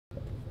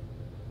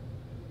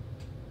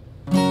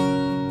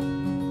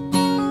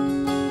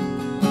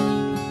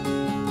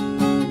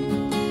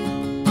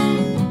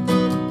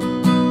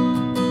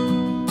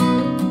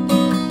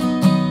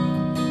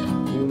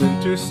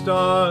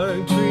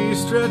stark trees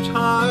stretch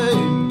high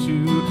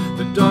into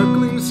the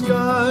darkling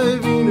sky.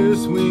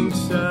 Venus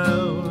winks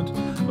out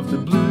of the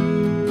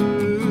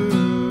blue,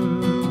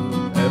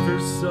 ever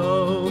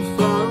so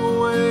far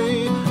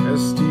away.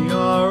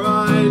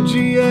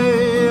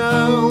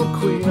 Strigal,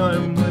 Queen,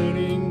 I'm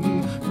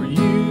waiting for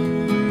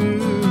you.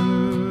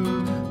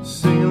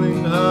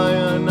 Sailing high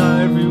on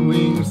ivory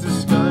wings, the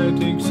sky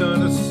takes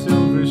on a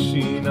silver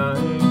sheen. I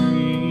agree.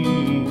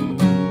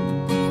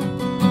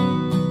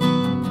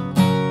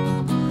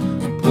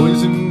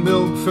 Poison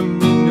milk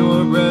from in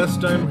your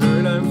breast. I'm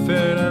hurt, I'm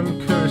fed, I'm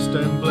cursed,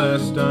 I'm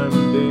blessed, I'm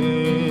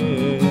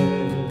dead.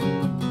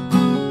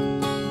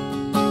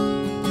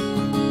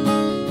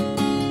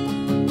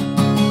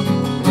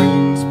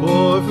 Rains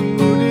pour from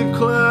wounded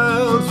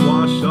clouds,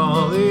 wash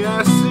all the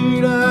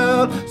acid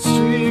out.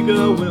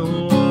 Striga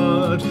will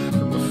watch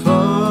from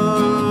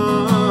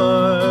afar.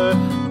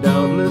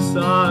 Doubtless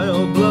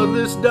I'll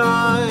bloodless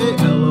die.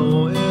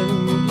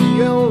 L-O-N-E-L-Y.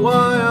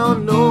 I'll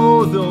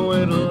know, though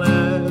at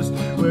last,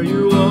 where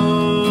you are.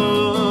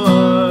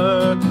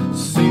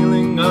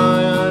 Sailing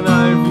high on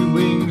ivory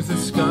wings, the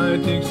sky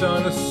takes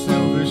on a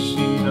silver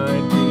sheen. I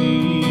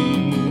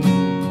dream.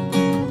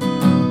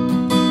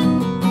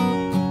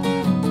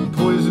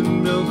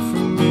 Poison milk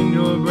from in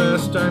your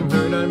breast. I'm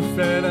hurt, I'm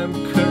fed, I'm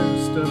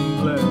cursed,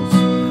 I'm blessed,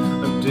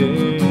 I'm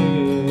dead.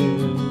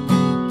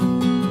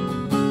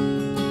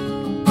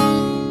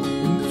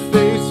 In the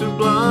face of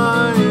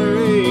blind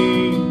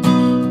rage,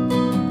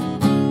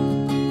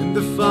 in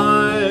the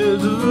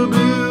fires of a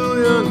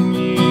billion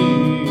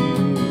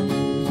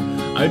years,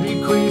 I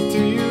bequeath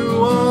to you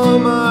all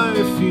my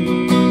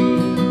fears.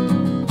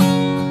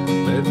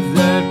 Let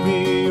that be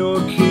your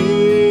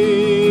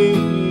case.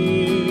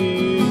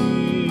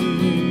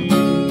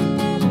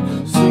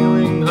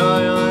 Sailing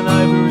high on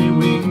ivory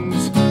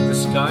wings, the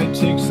sky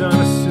takes on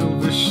a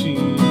silver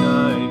sheen. I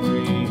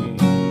dream.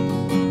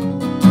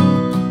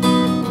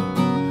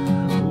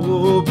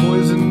 Oh,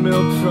 poison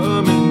milk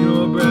from in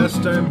your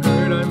breast. I'm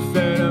hurt, I'm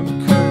fed, I'm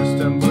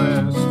cursed, I'm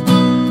blessed,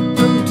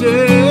 I'm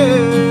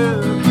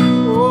dead.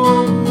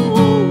 Oh,